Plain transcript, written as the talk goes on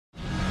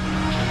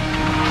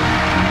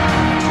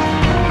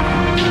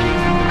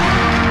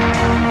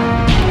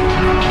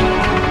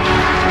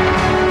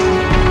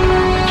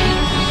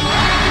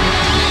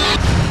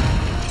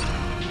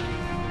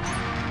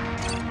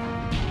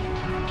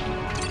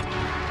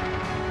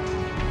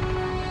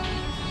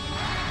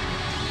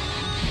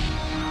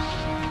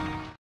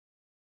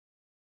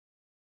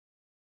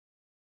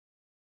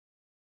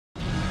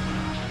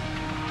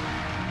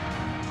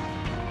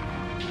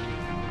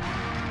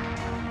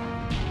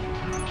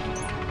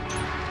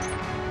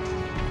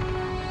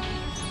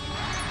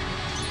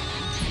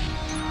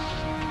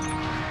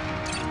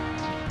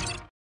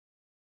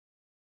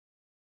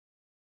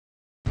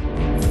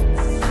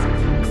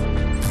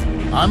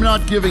I'm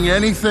not giving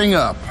anything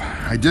up.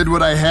 I did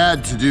what I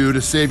had to do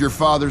to save your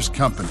father's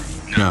company.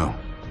 No.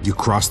 You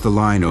crossed the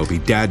line, Obi.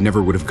 Dad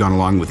never would have gone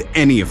along with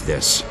any of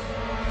this.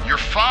 Your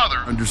father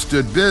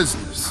understood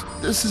business.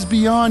 This is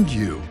beyond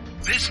you.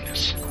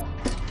 Business?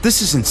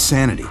 This is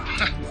insanity.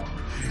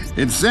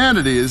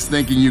 Insanity is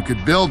thinking you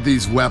could build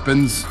these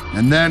weapons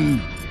and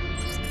then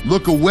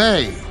look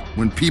away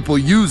when people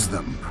use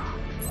them.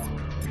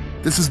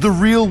 This is the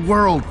real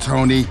world,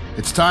 Tony.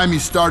 It's time you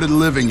started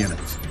living in it.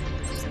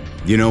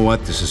 You know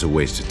what? This is a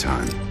waste of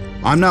time.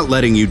 I'm not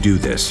letting you do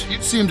this.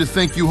 You seem to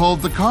think you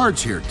hold the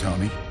cards here,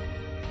 Tony.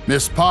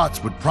 Miss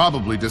Potts would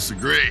probably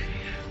disagree.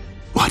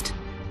 What?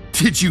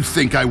 Did you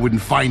think I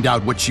wouldn't find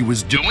out what she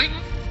was doing?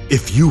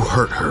 If you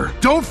hurt her...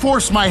 Don't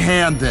force my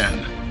hand,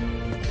 then.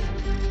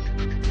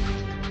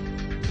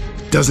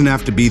 Doesn't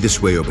have to be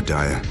this way,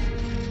 Obadiah.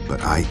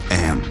 But I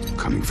am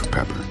coming for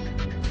Pepper.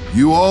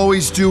 You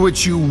always do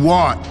what you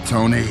want,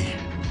 Tony.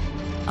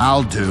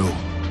 I'll do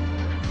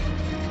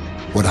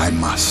what I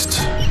must.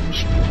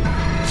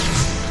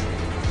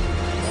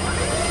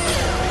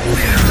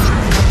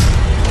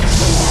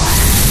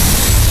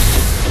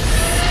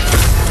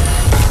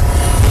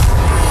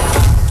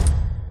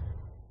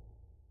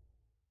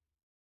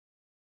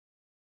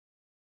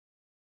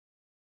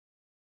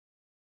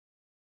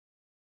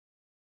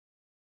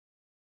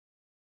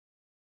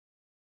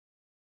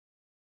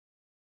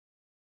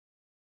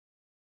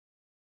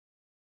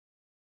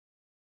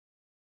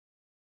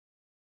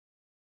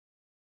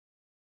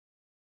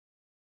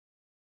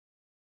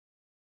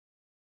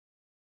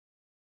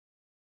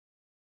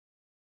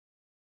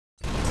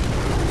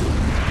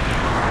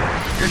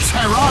 It's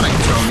ironic,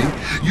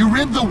 Tony. You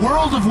rid the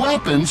world of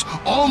weapons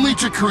only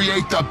to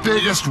create the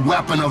biggest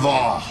weapon of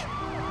all.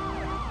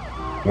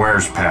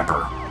 Where's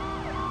Pepper?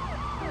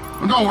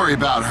 Well, don't worry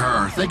about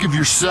her. Think of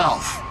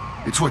yourself.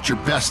 It's what you're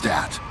best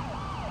at.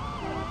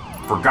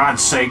 For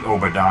God's sake,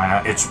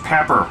 Obadiah, it's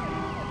Pepper.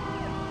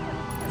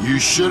 You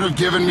should have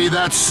given me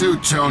that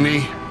suit,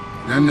 Tony.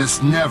 Then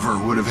this never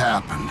would have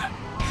happened.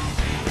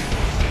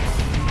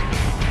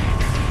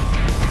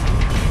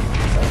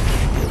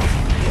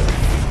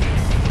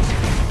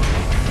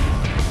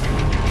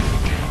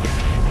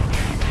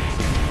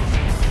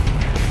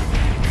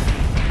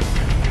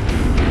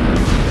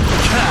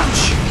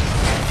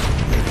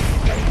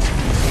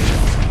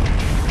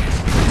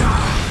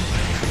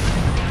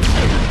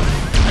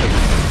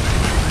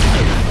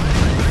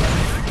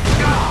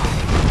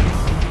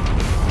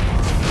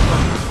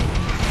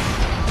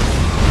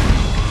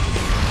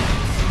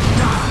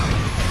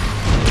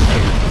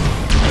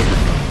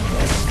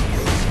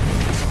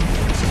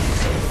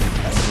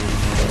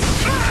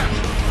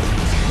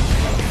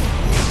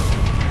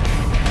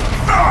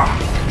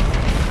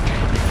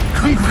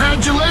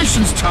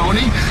 Congratulations,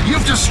 Tony!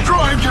 You've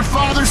destroyed your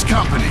father's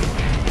company!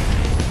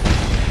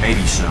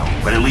 Maybe so,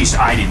 but at least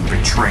I didn't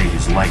betray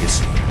his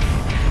legacy.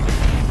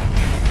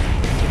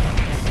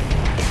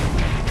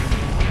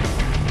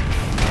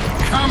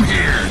 Come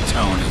here,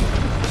 Tony.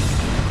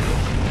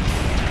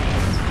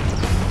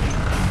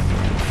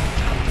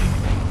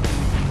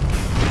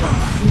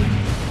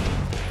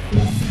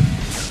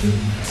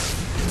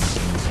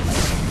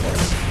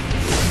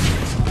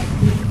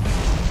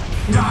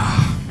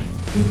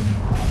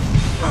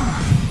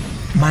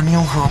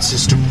 Manual heart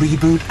system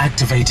reboot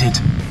activated.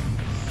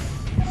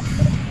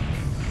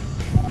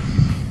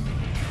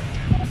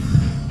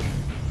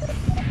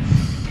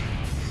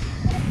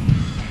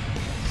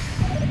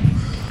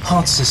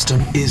 Heart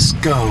system is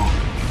go.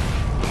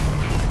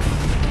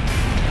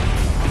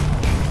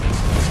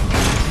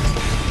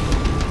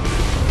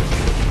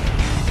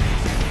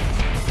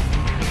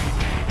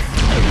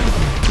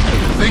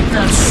 Think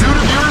that suit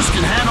of yours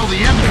can handle the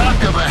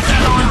impact of a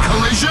head-on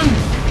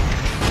collision?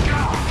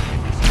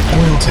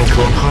 Oil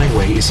tanker on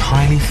highway is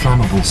highly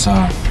flammable, sir.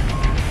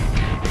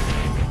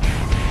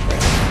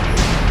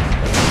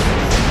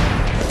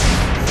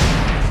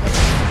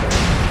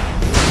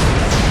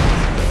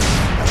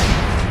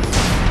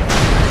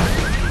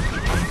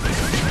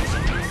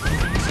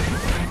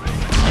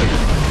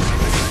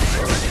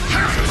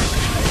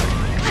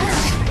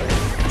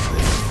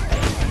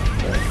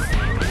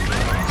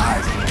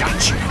 I've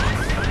got you.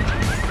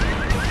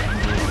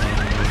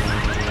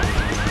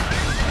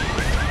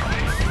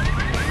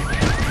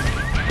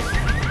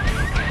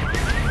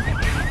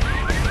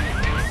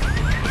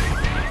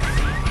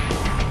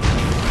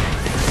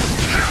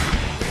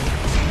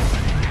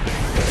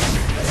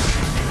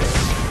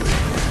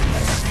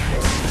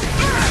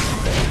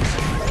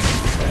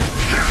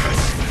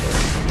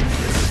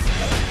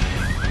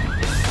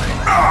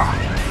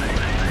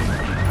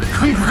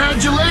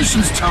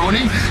 Congratulations,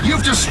 Tony!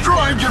 You've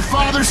destroyed your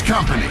father's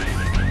company!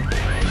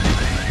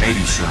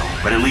 Maybe so,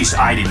 but at least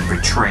I didn't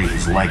betray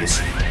his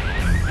legacy.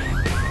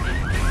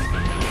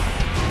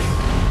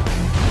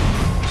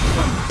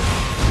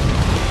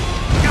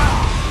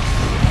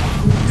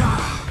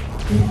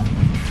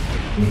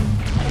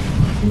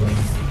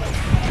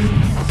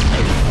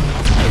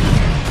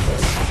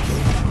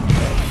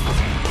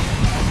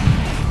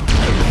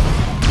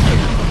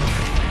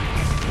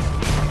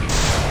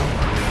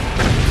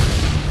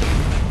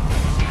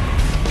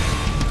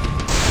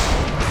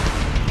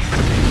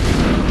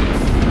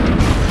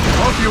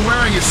 you're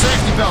wearing your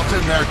safety belt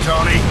in there,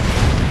 Tony.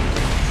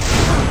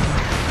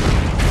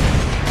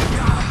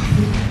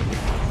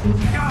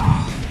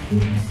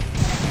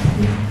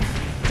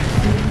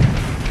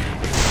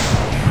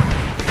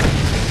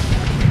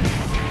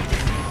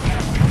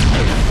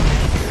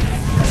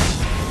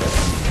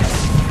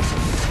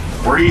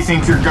 Where do you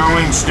think you're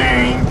going,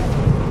 Stain?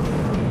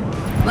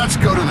 Let's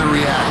go to the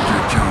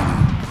reactor,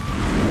 Tony.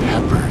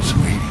 Pepper's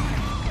waiting.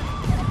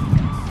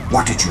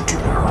 What did you do to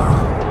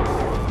her?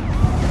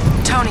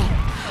 Tony,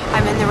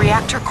 I'm in the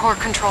reactor core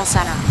control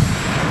center.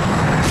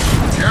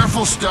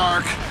 Careful,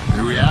 Stark.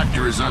 The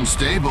reactor is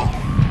unstable.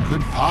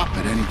 Could pop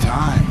at any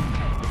time.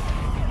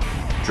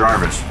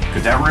 Jarvis,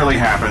 could that really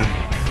happen?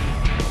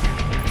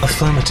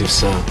 Affirmative,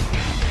 sir.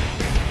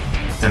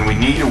 Then we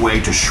need a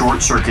way to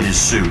short-circuit his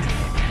suit.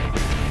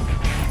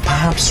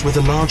 Perhaps with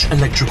a large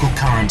electrical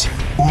current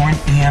or an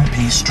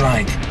EMP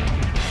strike.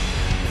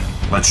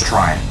 Let's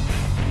try it.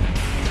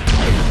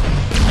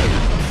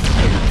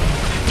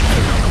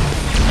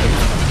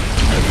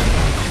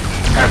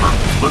 Pepper,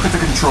 look at the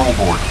control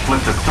board.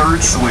 Flip the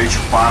third switch,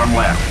 bottom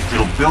left.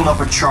 It'll build up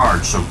a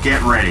charge, so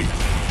get ready.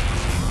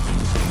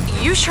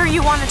 You sure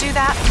you want to do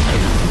that?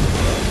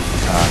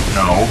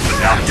 No.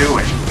 Now do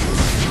it.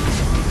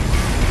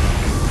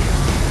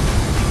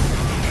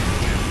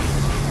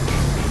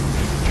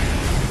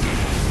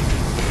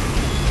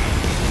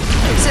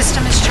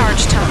 System is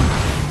charged, Tony.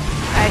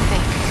 I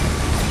think.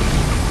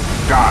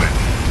 Got it.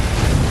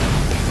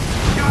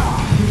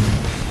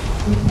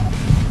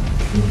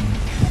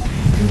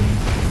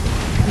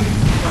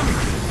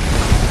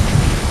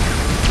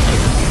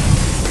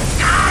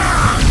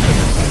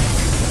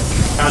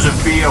 How's it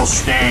feel,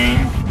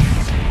 Stain?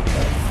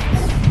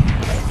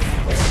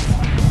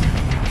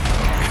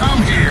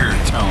 Come here,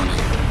 Tony.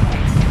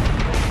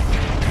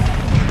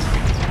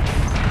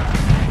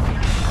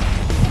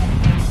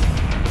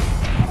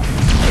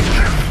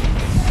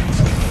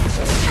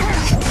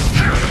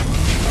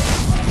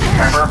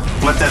 Pepper,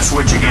 flip that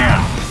switch again.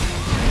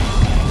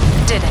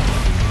 Did it.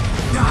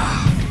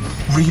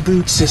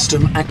 Reboot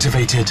system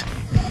activated.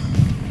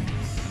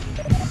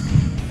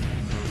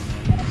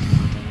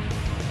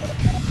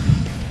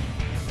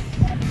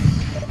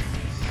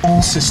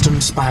 All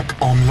systems back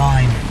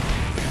online.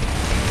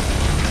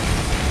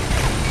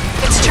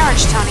 It's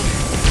charged, Tony.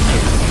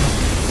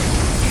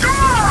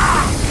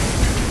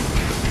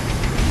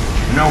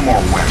 No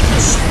more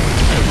weapons.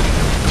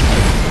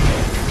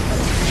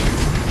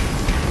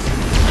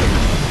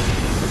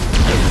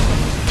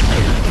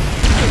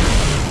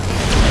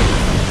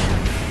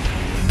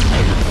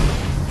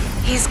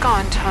 He's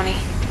gone, Tony.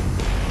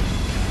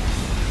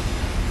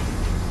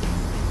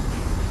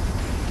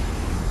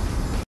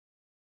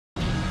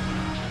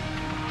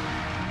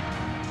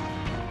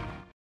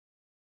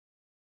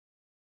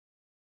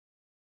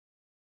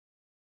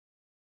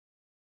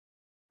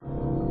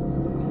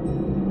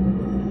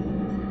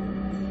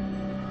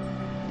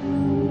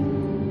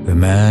 The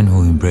man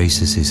who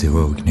embraces his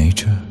heroic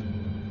nature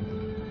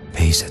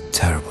pays a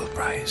terrible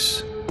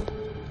price.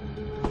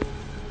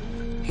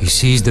 He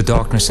sees the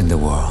darkness in the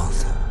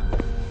world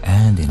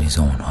and in his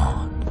own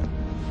heart,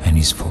 and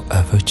is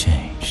forever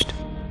changed.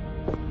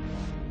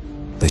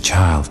 The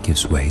child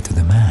gives way to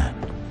the man.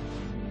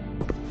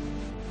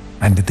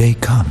 And the day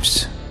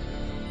comes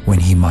when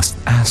he must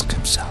ask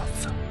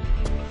himself,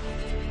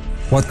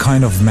 what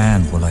kind of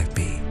man will I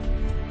be?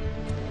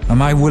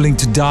 Am I willing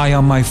to die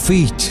on my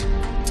feet?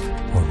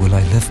 Or will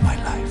I live my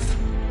life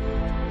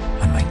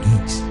on my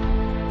knees?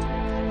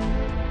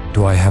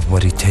 Do I have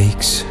what it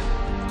takes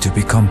to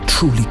become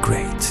truly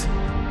great?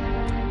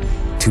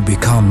 To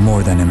become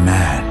more than a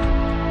man?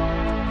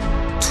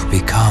 To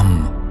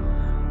become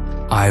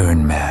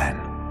Iron Man?